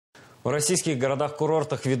В российских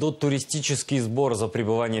городах-курортах ведут туристический сбор. За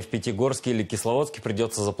пребывание в Пятигорске или Кисловодске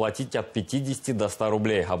придется заплатить от 50 до 100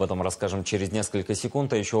 рублей. Об этом расскажем через несколько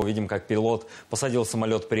секунд. А еще увидим, как пилот посадил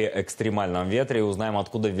самолет при экстремальном ветре. И узнаем,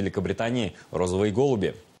 откуда в Великобритании розовые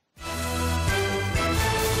голуби.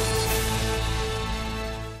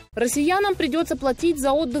 Россиянам придется платить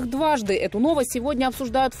за отдых дважды. Эту новость сегодня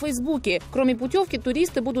обсуждают в Фейсбуке. Кроме путевки,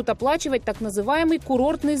 туристы будут оплачивать так называемый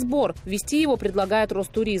курортный сбор. Ввести его предлагает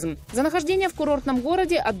Ростуризм. За нахождение в курортном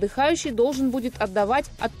городе отдыхающий должен будет отдавать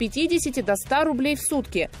от 50 до 100 рублей в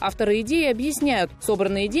сутки. Авторы идеи объясняют,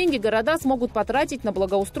 собранные деньги города смогут потратить на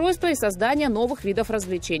благоустройство и создание новых видов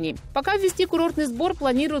развлечений. Пока ввести курортный сбор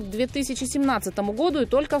планируют к 2017 году и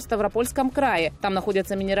только в Ставропольском крае. Там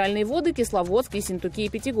находятся минеральные воды Кисловодск, Ессентуки и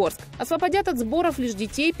Пятигорск. Освободят от сборов лишь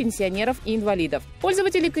детей, пенсионеров и инвалидов.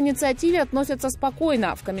 Пользователи к инициативе относятся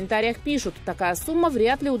спокойно. В комментариях пишут, такая сумма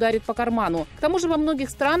вряд ли ударит по карману. К тому же во многих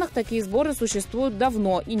странах такие сборы существуют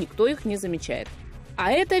давно, и никто их не замечает.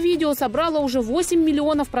 А это видео собрало уже 8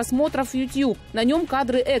 миллионов просмотров в YouTube. На нем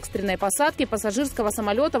кадры экстренной посадки пассажирского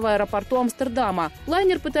самолета в аэропорту Амстердама.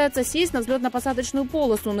 Лайнер пытается сесть на взлетно-посадочную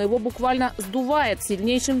полосу, но его буквально сдувает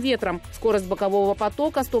сильнейшим ветром. Скорость бокового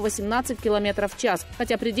потока 118 км в час,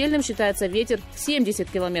 хотя предельным считается ветер 70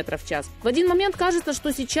 км в час. В один момент кажется,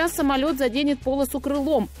 что сейчас самолет заденет полосу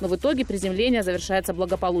крылом, но в итоге приземление завершается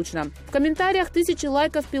благополучно. В комментариях тысячи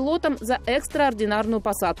лайков пилотам за экстраординарную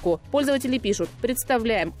посадку. Пользователи пишут: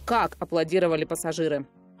 представляем, как аплодировали пассажиры.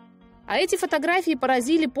 А эти фотографии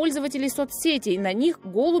поразили пользователей соцсетей. На них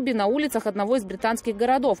голуби на улицах одного из британских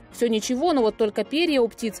городов. Все ничего, но вот только перья у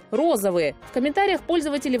птиц розовые. В комментариях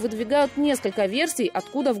пользователи выдвигают несколько версий,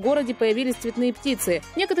 откуда в городе появились цветные птицы.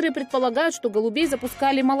 Некоторые предполагают, что голубей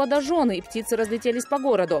запускали молодожены, и птицы разлетелись по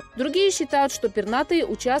городу. Другие считают, что пернатые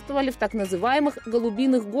участвовали в так называемых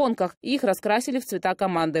голубиных гонках, и их раскрасили в цвета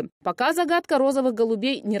команды. Пока загадка розовых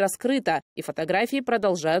голубей не раскрыта, и фотографии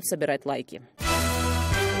продолжают собирать лайки.